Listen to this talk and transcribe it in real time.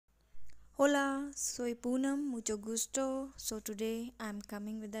Hola, soy Poonam, mucho gusto. So today I'm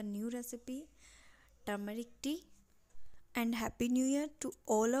coming with a new recipe, turmeric tea, and happy new year to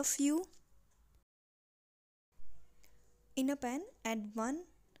all of you. In a pan, add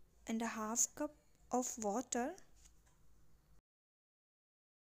 1.5 cup of water.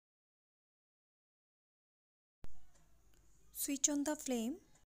 Switch on the flame.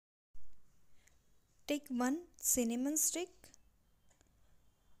 Take 1 cinnamon stick,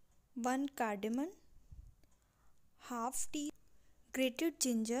 1 cardamom, half tea grated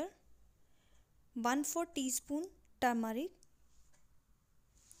ginger, 1/4 teaspoon turmeric.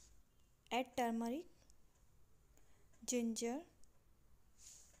 Add turmeric, ginger,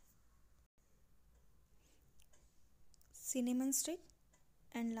 cinnamon stick,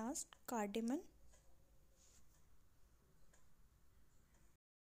 and last cardamom.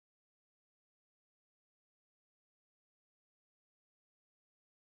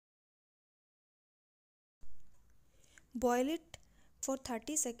 Boil it for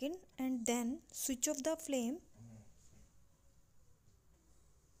 30 seconds and then switch off the flame.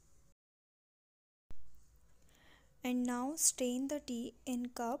 And now strain the tea in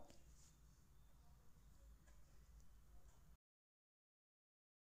cup.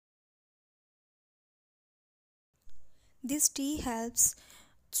 This tea helps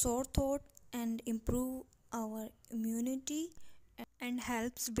sore throat and improve our immunity and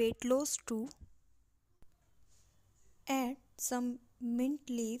helps weight loss too. Add some mint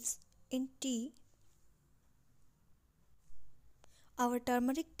leaves in tea. Our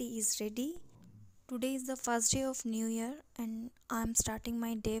turmeric tea is ready. Today is the first day of New Year and I am starting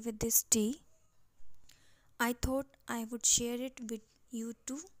my day with this tea. I thought I would share it with you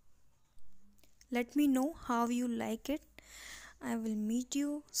too. Let me know how you like it. I will meet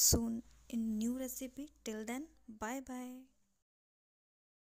you soon in new recipe. Till then, bye bye.